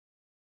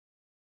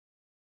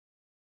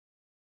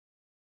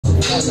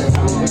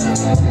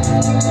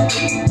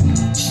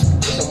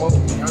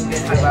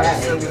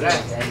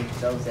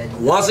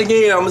Once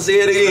again, I'm gonna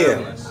say it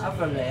again.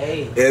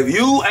 If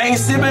you ain't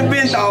sipping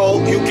bent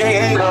dog, you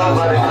can't hang on.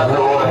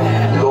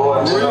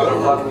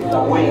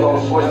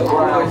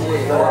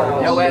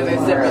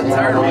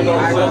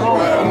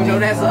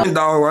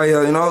 Dog right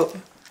here, you know.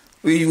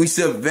 We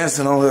sip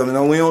Vincent on him, you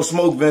know. We don't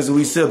smoke Vincent,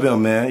 we sip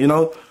him, man, you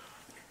know.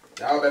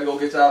 Y'all better go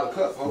get y'all the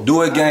cup, folks.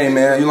 Do it game,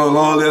 man. You know,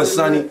 long live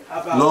Sonny,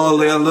 long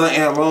live Lil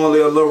Amp, long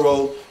live Lil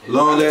Roll,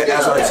 long live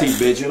SRT,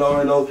 bitch. You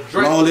know,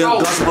 long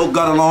live Gun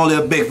Gun, long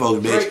live Big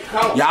Folks, bitch.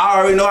 Y'all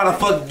already know how the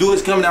fuck to do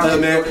it coming down here,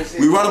 man.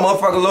 We run a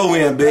motherfucking low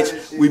end, bitch.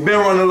 We been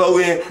running low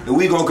end, and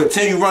we gonna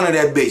continue running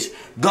that bitch.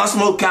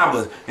 Gunsmoke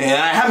Cowboys. And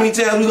how many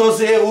times we gonna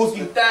say it,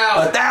 Wooski?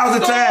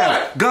 1,000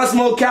 times.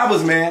 Gunsmoke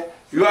Cowboys, man.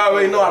 You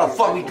already know how the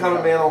fuck we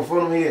coming, man, on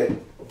front of here.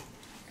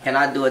 Can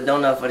I do a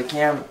donut for the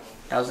camera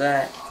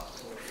outside?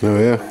 Oh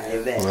yeah,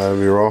 that'd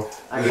be raw.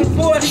 He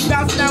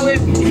bouncing out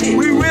with me.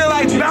 We real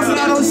like bouncing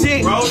out on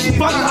shit.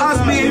 Fucking us,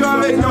 man, you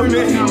already know, man.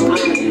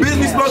 Bitch,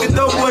 we smoking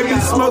dope boy, we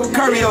smoking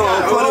curry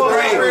on for the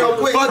brain.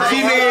 Fuck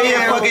G-Man,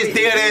 yeah, fuck his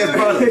dead ass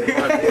brother.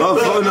 Oh,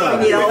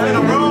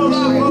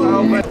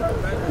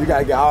 you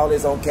gotta get all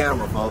this on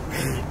camera, folks.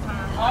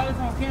 All this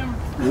on camera?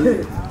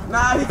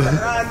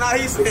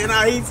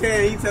 He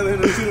telling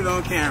him to shoot it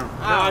on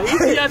camera. He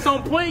see us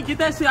on point, get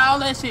that shit, all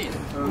that shit.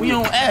 We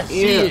on S,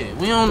 shit.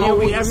 We don't know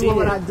what everywhere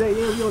with our day.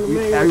 We on the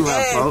main.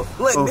 Everywhere, folks.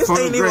 Look, this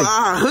ain't even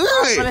our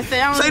hood. This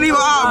ain't even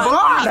our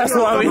block. That's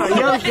why we on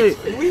your shit.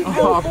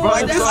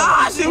 That's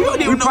our shit. We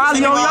don't even know.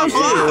 Probably on your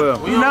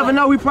shit. You never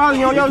know, we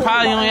probably on your shit.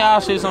 Probably on y'all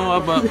shit somewhere,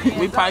 but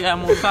we probably got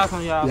more shots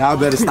on y'all. Y'all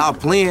better stop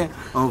playing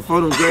on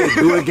Photo Game,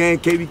 Do It Game,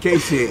 KBK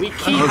shit. We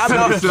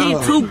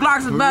keep 2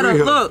 blocks is better.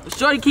 Look,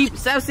 Shorty keep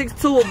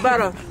 762 or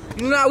better.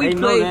 You know how we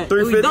play.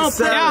 We don't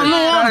play. Y'all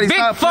know I'm big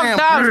fucked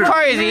up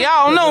crazy.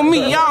 Y'all know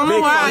me. Y'all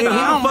know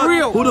I'm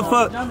real. Who the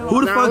fuck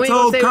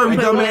told Curry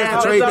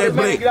dumbass to trade that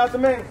blick?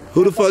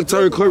 Who the fuck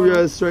told Curry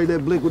to trade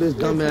that blick with his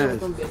dumbass?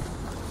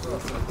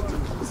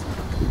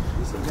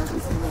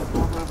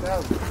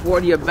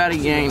 40 a better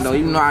game though.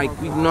 You know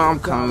I'm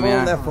coming,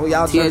 man.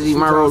 TSG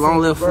my role. Long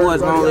live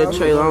Fords, long live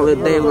Trey, long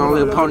live Dave, long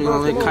live Pony,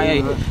 long live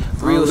Kaye.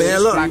 Real man,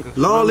 look.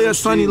 Long live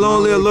Sonny,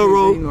 long live Lil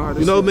Roll.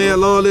 You know, man,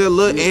 long live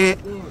Lil Ant.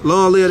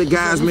 Long live the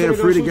guys, man,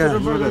 free the guys.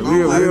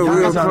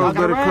 Real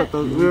cold-blooded cook,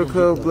 those real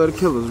cold-blooded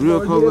killers.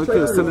 Real cold-blooded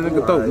killers. Send a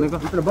nigga throat, nigga.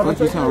 Fuck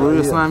you saying,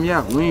 real slime you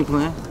out. We ain't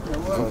playing.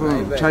 I'm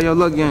playing. Try your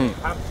luck game.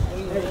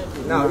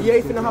 No, you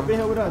ain't finna hop in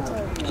here with us.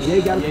 You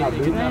ain't gotta hop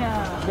in.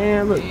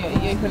 Man, look. You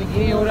ain't finna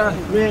get in with us.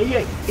 Man,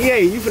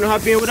 you finna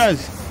hop in with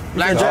us.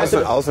 I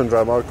was gonna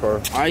drive my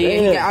car. Oh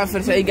yeah, I was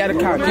finna say he got a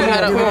car. He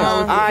got a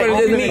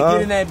alright,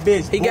 get in that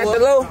bitch. He got the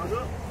low.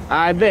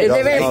 I bet.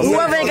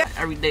 Whoever ain't got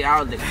every day,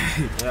 all day.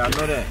 Yeah, I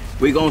know that.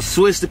 We gonna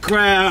switch the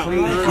crowd. We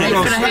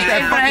gonna switch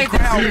that fucking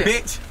crowd,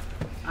 bitch.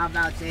 I'm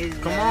about to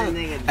come on.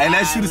 Hey,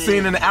 let's shoot a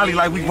scene in the alley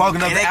like we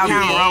walking up the alley.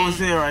 I was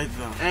here right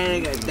there.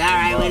 That nigga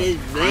die right with his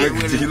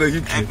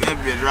blade.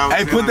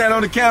 Hey, put that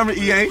on the camera,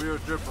 EA.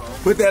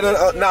 Put that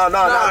on. No.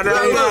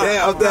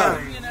 Up there.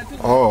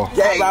 Oh.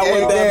 Yeah,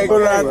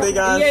 I think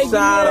I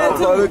shot up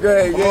for the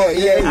grave.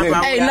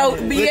 Yeah. Hey, no,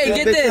 BA,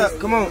 get this.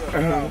 Come on.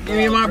 Give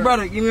me my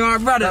brother.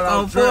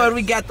 On Ford,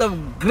 we got the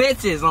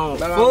glitches on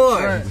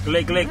Ford.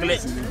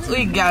 Glitch.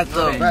 We got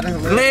the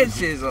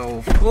glitches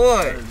on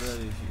Ford.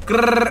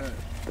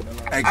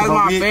 That's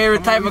my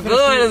favorite type of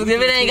good.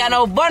 If it ain't got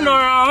no button on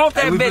it, I hope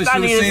that bitch. I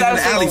need a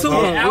 762.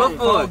 Look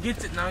for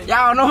it.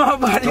 Y'all know my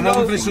body. But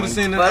look,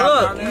 you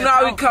know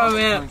how we come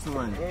in.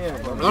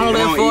 Long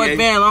live Ford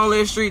band, long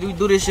live street. We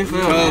do this shit for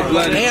them.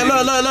 Hey,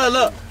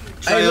 look.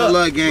 Hey,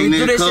 look, gang, we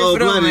do this shit for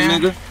them,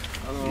 man.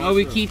 You know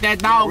we keep that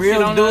dog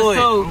shit on us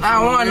too.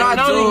 Not one, not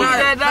two,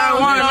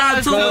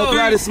 not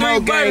blooded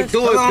smoke gang,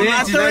 do it,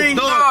 bitch.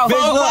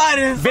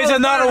 Bitch,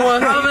 another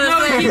one.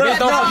 Bitch,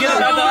 don't forget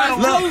another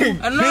one.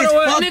 Bitch,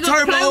 fuck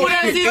Turbo.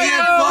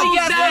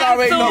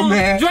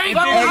 Drink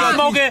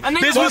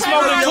Bitch, we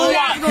smoking 2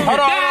 watts. Hold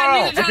on.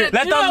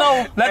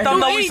 Let them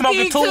know we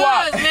smoking 2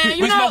 watts.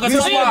 We smoking 2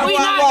 watts. We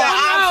smoking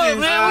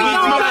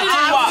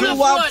 2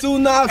 watts. 2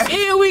 knobs.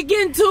 Yeah, we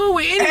getting to it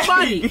with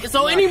anybody.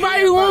 So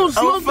anybody who wants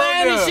smoke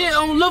bad and shit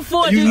on look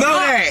for it. You know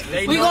that.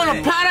 We gonna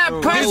apply that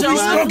pressure. We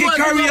smoking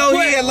curry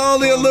over here, long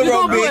live Lil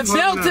Roll, bitch. We gonna put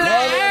belt to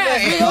that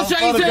ass. We gonna show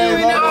you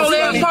long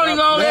live Tony,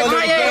 long live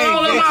Kaye,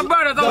 long live my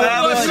brother, long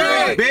live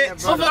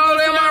Snook, long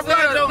live my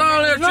brother,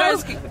 long live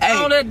Tresky,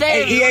 long live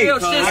Dave.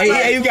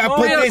 Hey, you gotta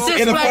put this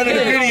in the front of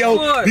the video.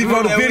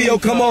 Before the video,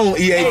 come on,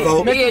 EA,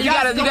 folks. Nigga, you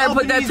gotta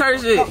put that turn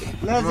shit.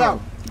 Let's go.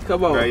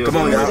 Come on,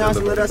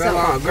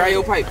 y'all. Grab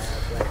your pipes.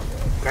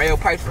 Grab your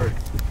pipes first.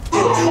 We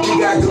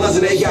got guns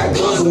and they got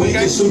guns and we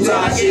can shoot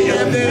our shit.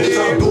 It's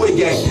on do it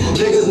gang.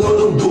 Niggas know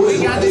them do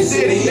it. Got this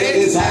city and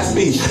it's high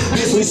speed.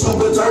 Bitch, we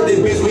super turned,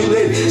 bitch, we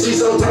lit. She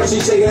so turned, she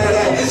shaking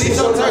that ass. She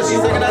so turned, she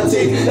taking that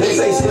tick. They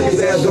say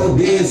Snook's ass don't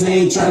dance,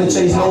 he ain't trying to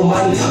chase no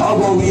money.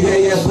 I'm gonna be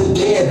there and put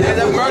dead. That's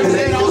the first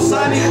thing on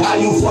Sunday. How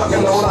you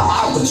fucking on the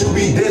op, but you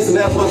be dissing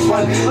that for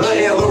fun.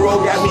 Lil' Roll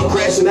got me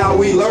crashing. production, now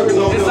we lurking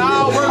on them. I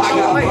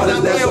got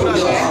brothers that's so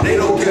good. They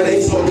don't care,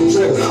 they so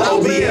trip.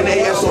 OB and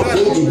they ass so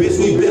boogie, bitch,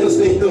 we been a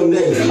stick them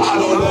niggas. I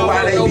don't know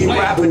why they be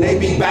rapping, they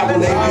be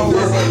bapping, they be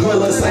this.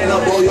 Pull a saint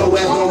up on your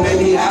ass, don't make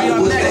me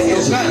happy with that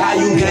issue. How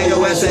you gang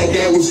your ass that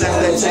gang, we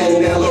snap that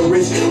chain and a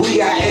rich. We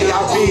got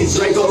ARPs,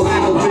 Draco,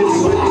 and a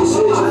bitch with the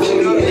switch.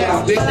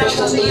 Yeah, big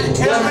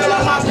feel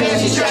on my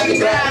pants, he trying to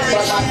grab.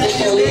 But my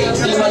bitch and leave,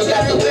 he money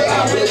got the whip, I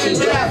really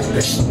grab.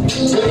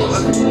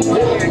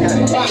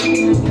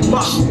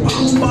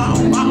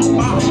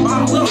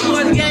 Look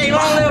for the game,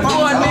 don't live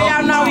for it, man.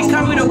 Y'all know we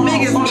come with the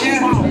biggest, man.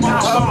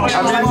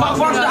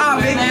 Fuck the op,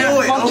 man.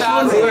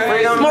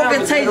 Smoke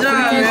and take John,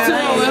 man.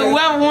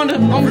 Whoever want to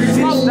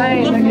smoke,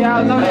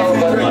 y'all know that.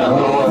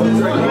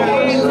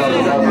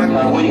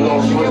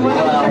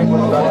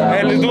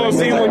 Hey, let's do a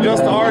scene with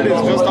just the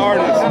artists, just the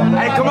artists.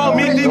 Hey, come on,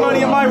 meet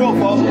D-Money and Myro,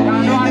 folks.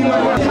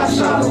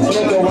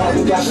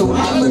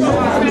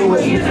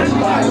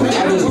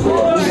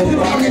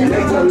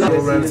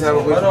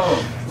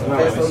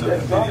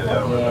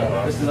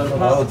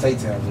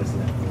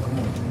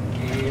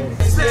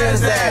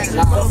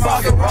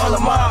 Motherfucker, roll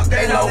them up.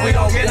 They know we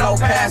don't get no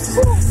passes.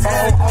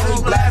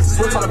 Only blasters.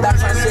 Switch on the back,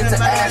 trying shit to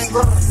ass.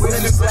 We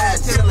just glad,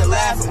 chillin',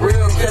 laughing.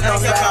 Real good, don't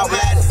start out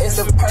mad. It's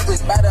the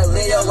purpose, better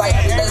live your life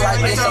every day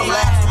like this, don't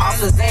laugh. Off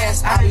the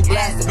Zans, I be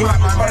blasted. You have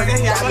my burger,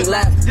 I be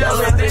laughing. Don't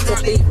let this to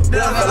deep.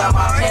 Blood fill out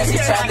my pants, he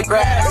tried to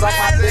grab. It's like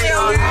my bitch,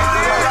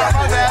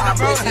 I'm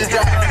breaking his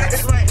drive.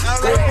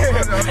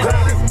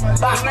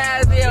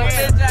 Mad as hell,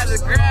 bitch tried to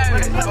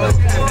grab it.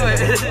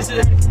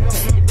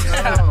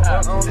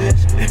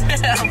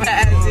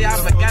 I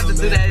forgot to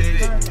do that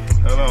shit.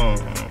 Hold on.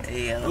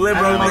 Yeah,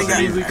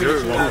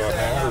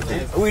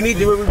 We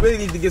really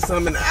need to get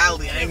something in the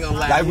alley. I ain't gonna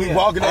lie. Like we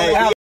walking on the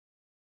alley.